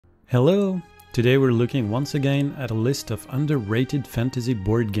Hello! Today we're looking once again at a list of underrated fantasy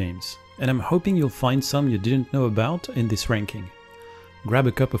board games, and I'm hoping you'll find some you didn't know about in this ranking. Grab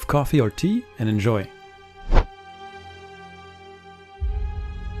a cup of coffee or tea and enjoy!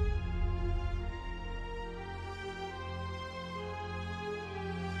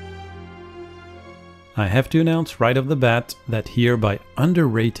 I have to announce right off the bat that here by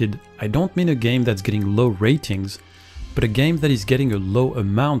underrated I don't mean a game that's getting low ratings, but a game that is getting a low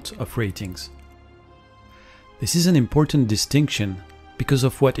amount of ratings. This is an important distinction because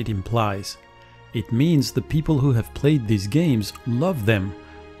of what it implies. It means the people who have played these games love them,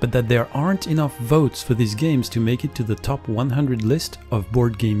 but that there aren't enough votes for these games to make it to the top 100 list of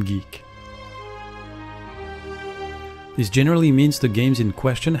BordGameGeek. This generally means the games in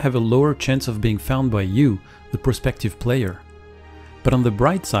question have a lower chance of being found by you, the prospective player. But on the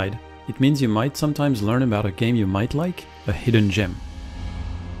bright side, it means you might sometimes learn about a game you might like, a hidden gem.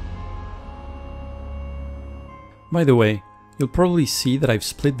 By the way, you'll probably see that I've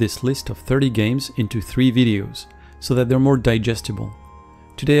split this list of 30 games into 3 videos, so that they're more digestible.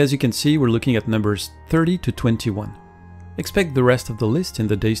 Today, as you can see, we're looking at numbers 30 to 21. Expect the rest of the list in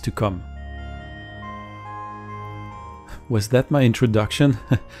the days to come. Was that my introduction?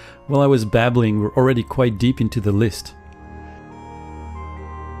 While I was babbling, we're already quite deep into the list.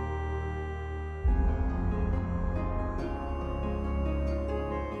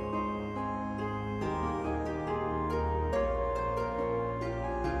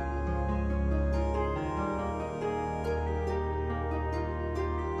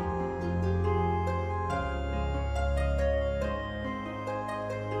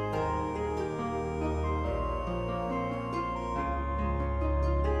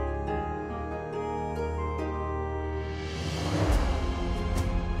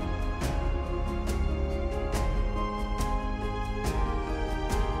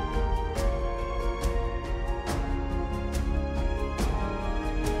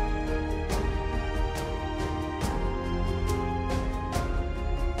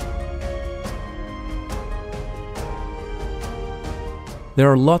 There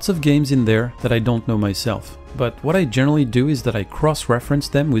are lots of games in there that I don't know myself, but what I generally do is that I cross-reference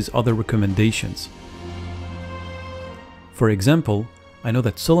them with other recommendations. For example, I know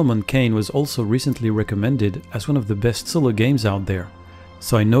that Solomon Kane was also recently recommended as one of the best solo games out there,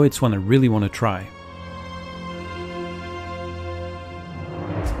 so I know it's one I really want to try.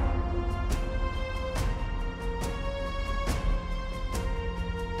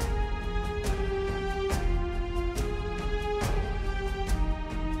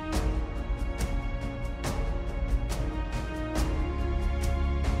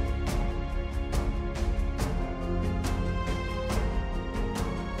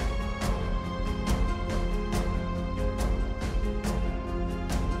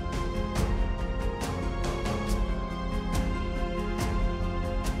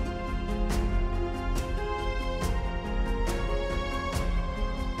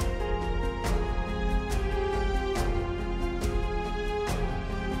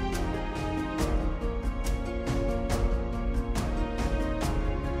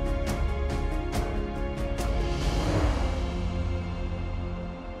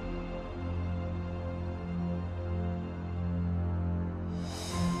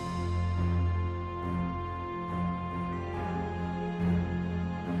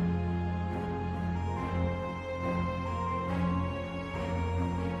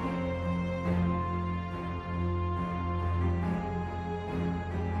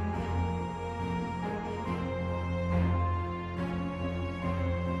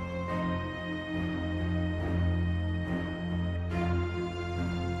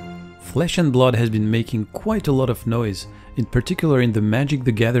 Flesh and Blood has been making quite a lot of noise, in particular in the Magic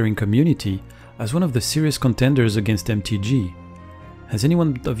the Gathering community, as one of the serious contenders against MTG. Has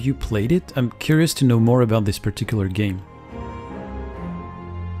anyone of you played it? I'm curious to know more about this particular game.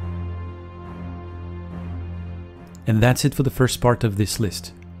 And that's it for the first part of this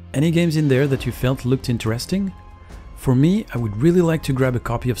list. Any games in there that you felt looked interesting? For me, I would really like to grab a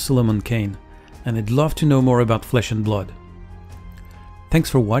copy of Solomon Kane, and I'd love to know more about Flesh and Blood. Thanks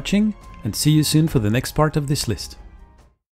for watching, and see you soon for the next part of this list.